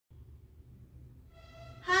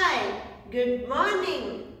Good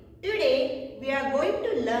morning. Today we are going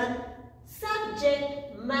to learn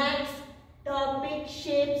subject maths topic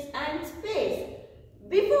shapes and space.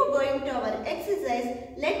 Before going to our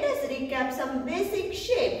exercise, let us recap some basic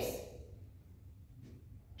shapes.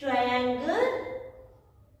 Triangle,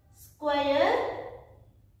 square,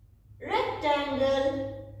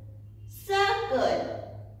 rectangle,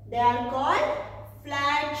 circle. They are called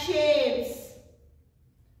flat shapes.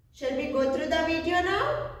 Shall we go through the video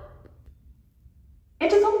now?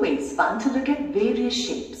 It is always fun to look at various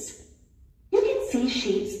shapes. You can see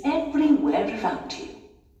shapes everywhere around you.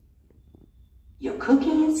 Your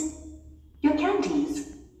cookies, your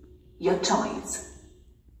candies, your toys.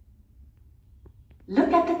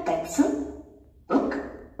 Look at the pencil, book,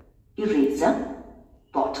 eraser,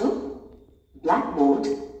 bottle, blackboard,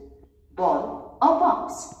 ball or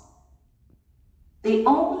box. They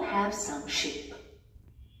all have some shape.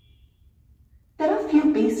 There are a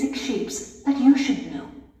few basic shapes that you should know.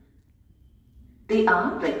 They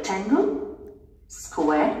are rectangle,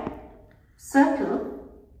 square, circle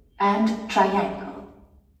and triangle.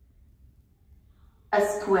 A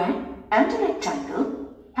square and a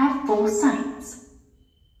rectangle have 4 sides.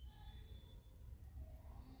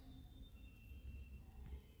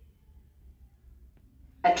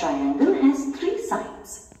 A triangle has 3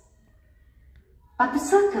 sides, but the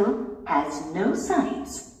circle has no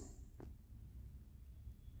sides.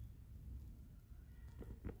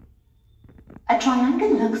 A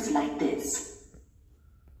triangle looks like this.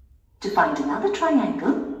 To find another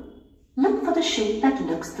triangle, look for the shape that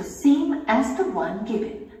looks the same as the one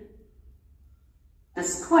given. The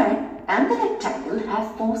square and the rectangle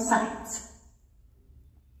have 4 sides,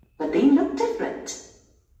 but they look different.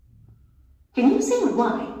 Can you see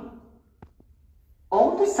why?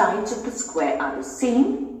 All the sides of the square are the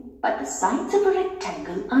same, but the sides of a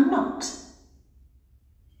rectangle are not.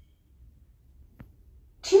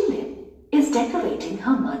 Tulip is decorating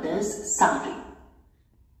her mother's sari.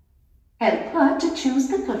 Help her to choose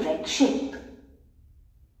the correct shape.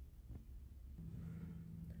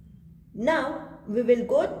 Now we will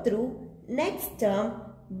go through next term,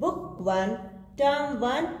 book 1, term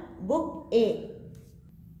 1, book A.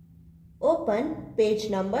 Open page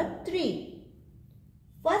number 3.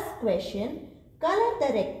 First question, color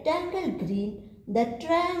the rectangle green, the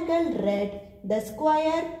triangle red, the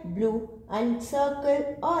square blue and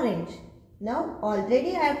circle orange. Now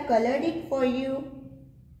already I have colored it for you.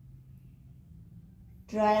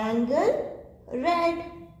 Triangle red,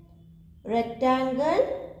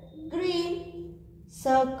 rectangle green,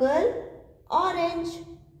 circle orange,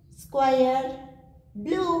 square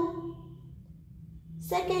blue.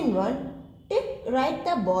 Second one, tick right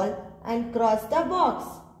the ball and cross the box.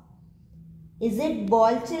 Is it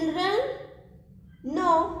ball, children?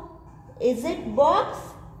 No. Is it box?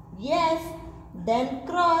 Yes. Then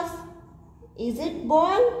cross. Is it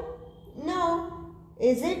ball? No.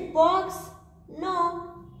 Is it box?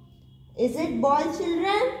 No. Is it ball,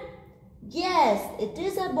 children? Yes, it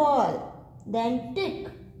is a ball. Then tick.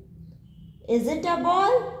 Is it a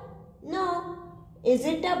ball? No. Is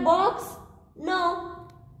it a box? No.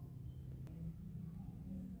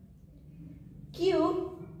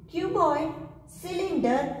 Cube, cuboid,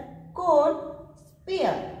 cylinder, cone,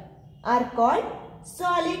 sphere are called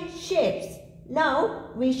solid shapes.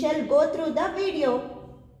 Now we shall go through the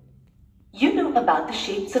video. You know about the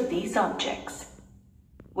shapes of these objects.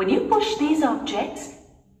 When you push these objects,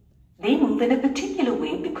 they move in a particular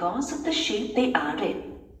way because of the shape they are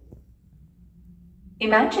in.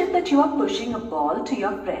 Imagine that you are pushing a ball to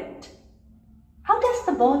your friend. How does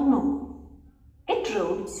the ball move? It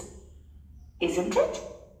rolls, isn't it?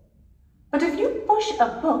 But if you push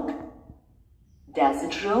a book, does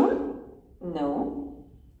it roll? No,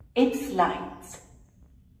 it slides.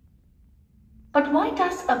 But why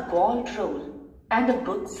does a ball roll and a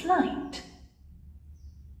book slide?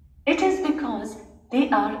 It is because they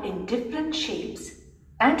are in different shapes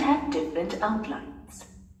and have different outlines.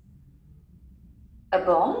 A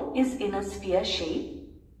ball is in a sphere shape,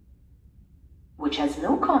 which has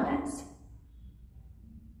no corners.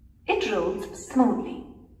 It rolls smoothly.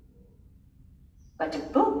 But a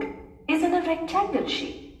book is in a rectangle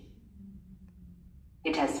shape.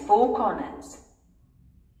 It has 4 corners.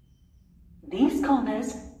 These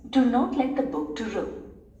corners do not let the book to roll.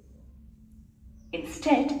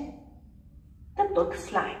 Instead, the book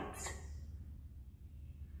slides.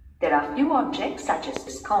 There are few objects such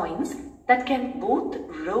as coins that can both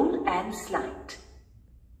roll and slide.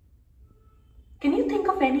 Can you think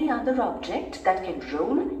of any other object that can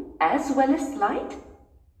roll as well as slide?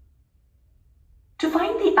 To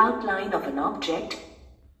find the outline of an object,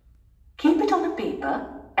 keep it on a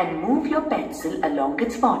paper and move your pencil along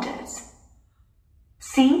its borders.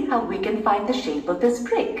 See how we can find the shape of this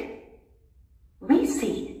brick. We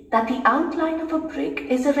see that the outline of a brick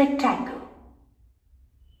is a rectangle.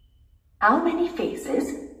 How many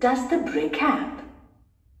faces does the brick have?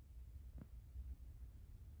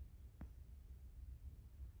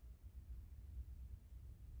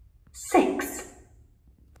 Six.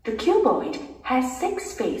 The cuboid has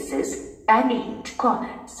 6 faces and 8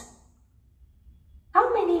 corners.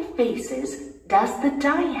 How many faces does the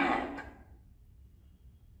die have?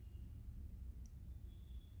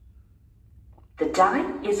 The die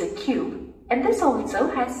is a cube and this also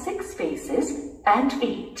has 6 faces and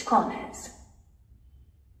 8 corners.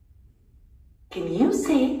 Can you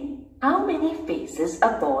say how many faces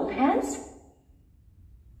a ball has?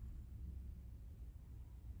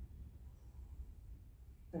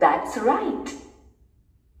 That's right.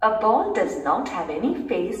 A ball does not have any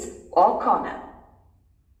face or corner.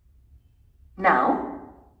 Now,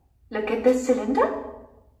 look at this cylinder.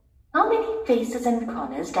 How many faces and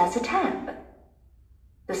corners does it have?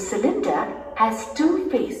 The cylinder has 2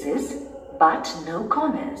 faces but no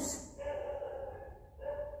corners.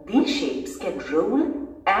 These shapes can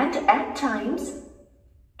roll and at times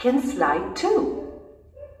can slide too.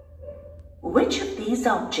 Which of these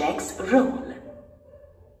objects roll?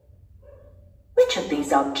 Which of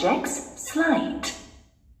these objects slide?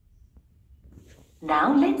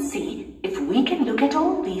 Now let's see if we can look at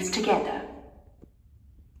all these together.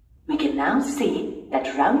 We can now see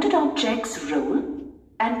that rounded objects roll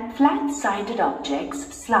and flat-sided objects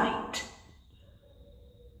slide.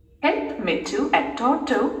 Help Mittu and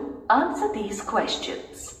Toto answer these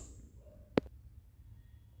questions.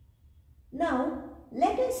 Now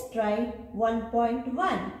let us try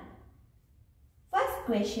 1.1. First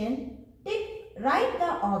question. Write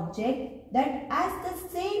the object that has the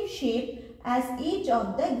same shape as each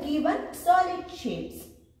of the given solid shapes.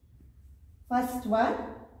 First one,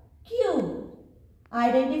 cube.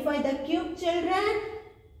 Identify the cube, children.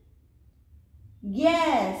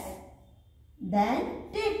 Yes. Then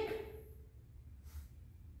tick.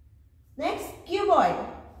 Next, cuboid.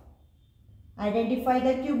 Identify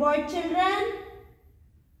the cuboid, children.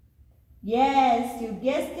 Yes, you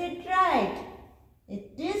guessed it right.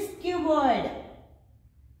 It is cuboid.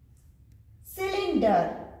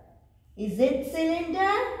 Cylinder. Is it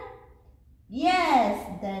cylinder?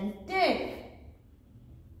 Yes, then tick.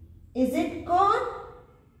 Is it cone?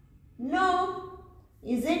 No.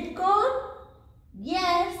 Is it cone?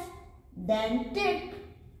 Yes, then tick.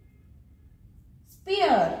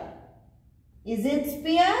 Sphere. Is it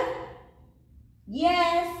sphere?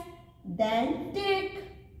 Yes, then tick.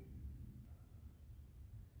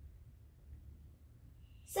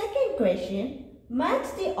 Second question.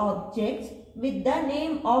 Match the objects with the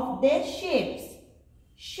name of their shapes.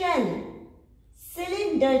 Shell,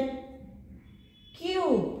 cylinder,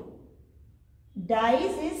 cube.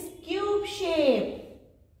 Dice is cube shape.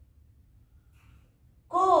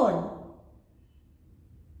 Cone.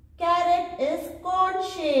 Carrot is cone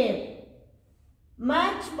shape.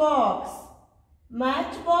 Matchbox.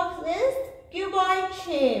 Matchbox is cuboid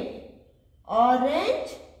shape. Orange,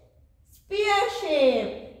 sphere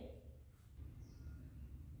shape.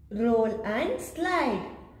 Roll and slide.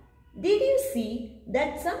 Did you see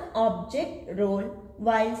that some object roll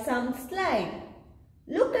while some slide?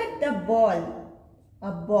 Look at the ball.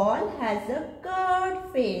 A ball has a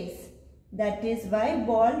curved face. That is why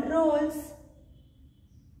ball rolls.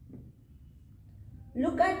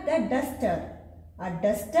 Look at the duster. A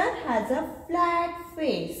duster has a flat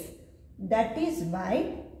face. That is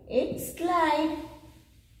why it slides.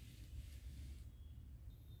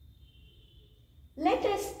 Let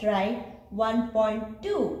us try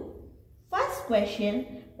 1.2. First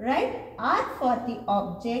question, write R for the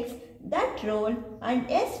objects that roll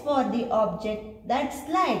and S for the object that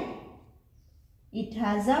slide. It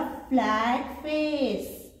has a flat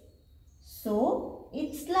face, so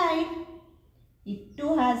it slides. It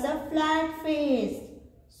too has a flat face,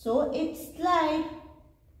 so it slides.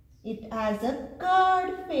 It has a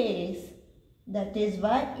curved face, that is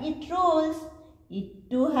why it rolls. It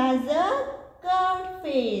too has a curved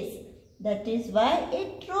face, that is why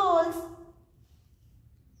it rolls.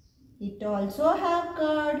 It also have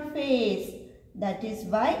curved face, that is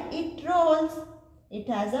why it rolls. It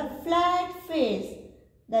has a flat face,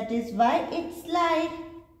 that is why it slides.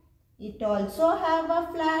 It also have a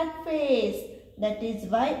flat face, that is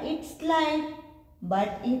why it slides.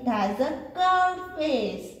 But it has a curved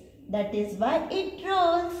face, that is why it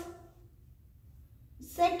rolls.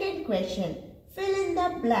 Second question, fill in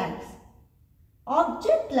the blanks.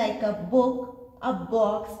 Object like a book, a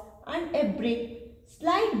box and a brick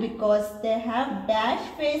Slide because they have dash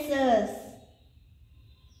faces.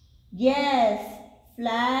 Yes,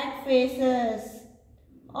 flat faces.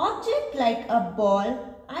 Object like a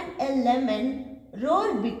ball and a lemon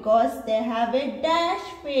roll because they have a dash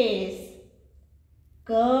face.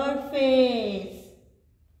 Curved face.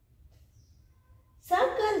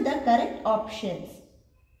 Circle the correct options.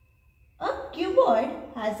 A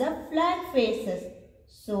cuboid has a flat faces,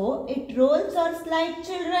 so it rolls or slides,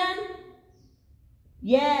 children.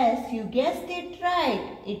 Yes, you guessed it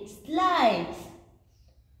right. It slides.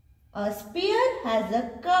 A sphere has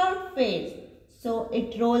a curved face, so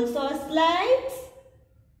it rolls or slides.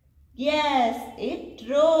 Yes, it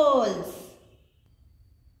rolls.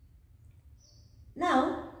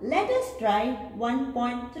 Now, let us try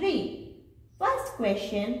 1.3. First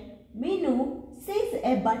question, Minu sees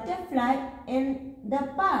a butterfly in the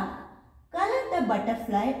park. Color the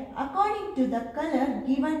butterfly according to the color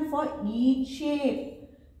given for each shape.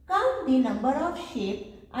 Count the number of shapes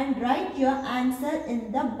and write your answer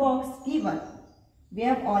in the box given. We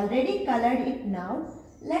have already colored it now.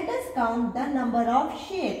 Let us count the number of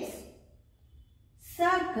shapes.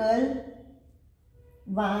 Circle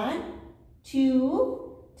 1,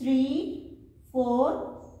 2, 3,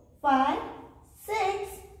 4, 5, 6.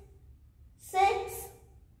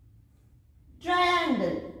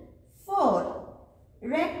 Triangle 4.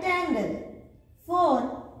 Rectangle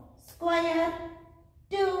 4. Square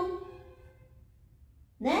 2.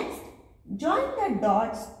 Next, join the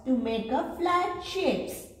dots to make a flat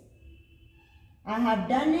shapes. I have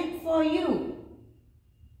done it for you.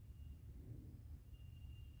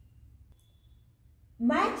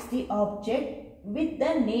 Match the object with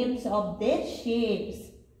the names of their shapes.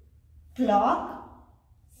 Clock,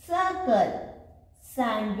 circle,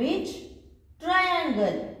 sandwich,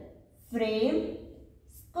 triangle, frame,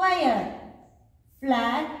 square,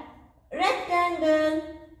 flag, rectangle.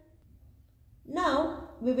 Now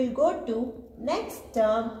we will go to next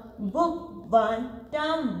term, book 1,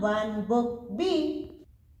 term 1, book B.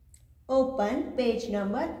 Open page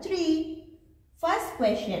number 3. First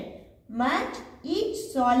question. Match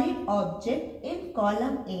each solid object in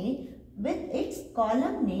column A with its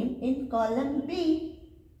column name in column B.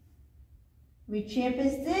 Which shape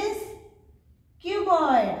is this?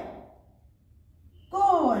 Cuboid,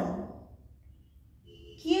 cone,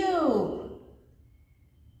 cube,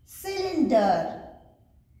 cylinder,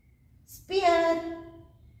 sphere.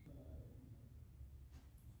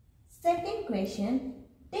 Second question,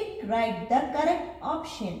 tick right the correct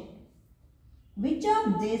option. Which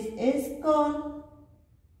of these is cone?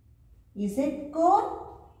 Is it cone?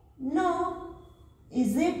 No.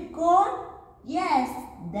 Is it cone? Yes.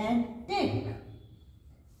 Then tick.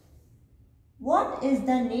 What is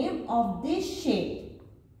the name of this shape?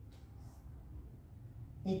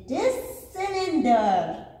 It is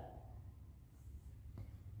cylinder.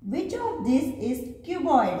 Which of these is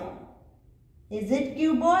cuboid? Is it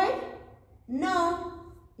cuboid? No.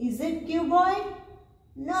 Is it cuboid?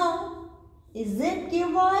 No. Is it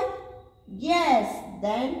cuboid? Yes.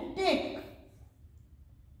 Then tick.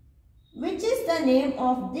 Which is the name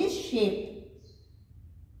of this shape?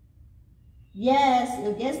 Yes,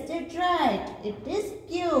 you guessed it right. It is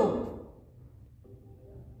cube.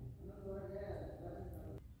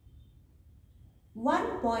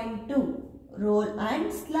 (1.2) Roll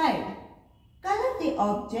and slide. Color the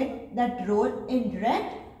object that roll in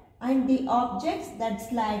red and the objects that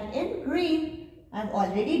slide in green. I have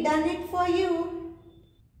already done it for you.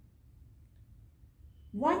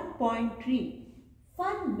 1.3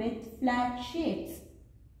 Fun with flat shapes.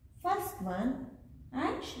 First one,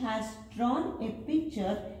 Ash has drawn a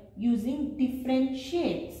picture using different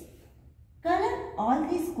shapes. Color all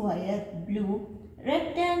the square blue,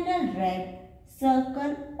 rectangle red,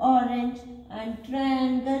 circle orange and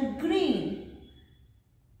triangle green.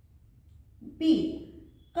 B.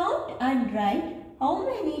 Count and write how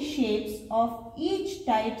many shapes of each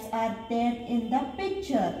types are there in the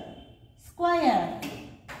picture. Square.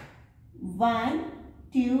 1,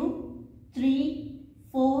 2, 3,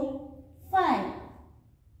 4, 5.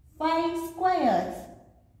 5 squares.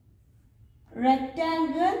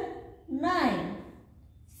 Rectangle 9.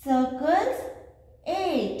 Circles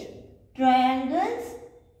 8. Triangles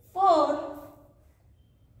 4.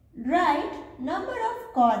 Write number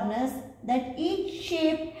of corners that each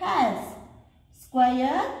shape has.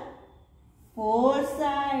 Square 4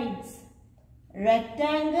 sides.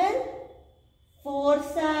 Rectangle 4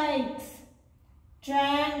 sides.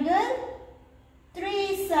 Triangle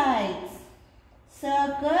 3 sides.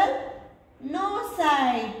 Circle no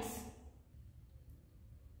sides.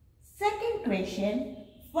 Second question,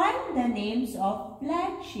 find the names of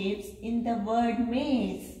flat shapes in the word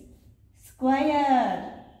maze.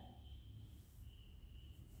 Square,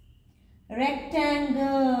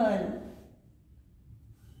 rectangle,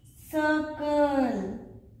 circle,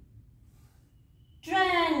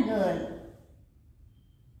 triangle.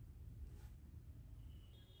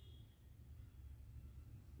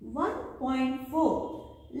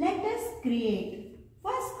 Let us create.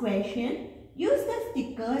 First question. Use the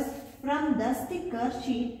stickers from the sticker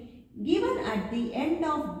sheet given at the end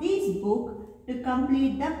of this book to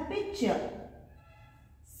complete the picture.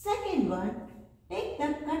 Second one. Take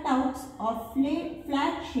the cutouts of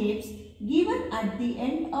flat shapes given at the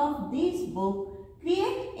end of this book.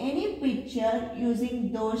 Create any picture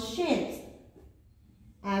using those shapes.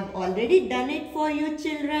 I have already done it for you,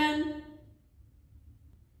 children.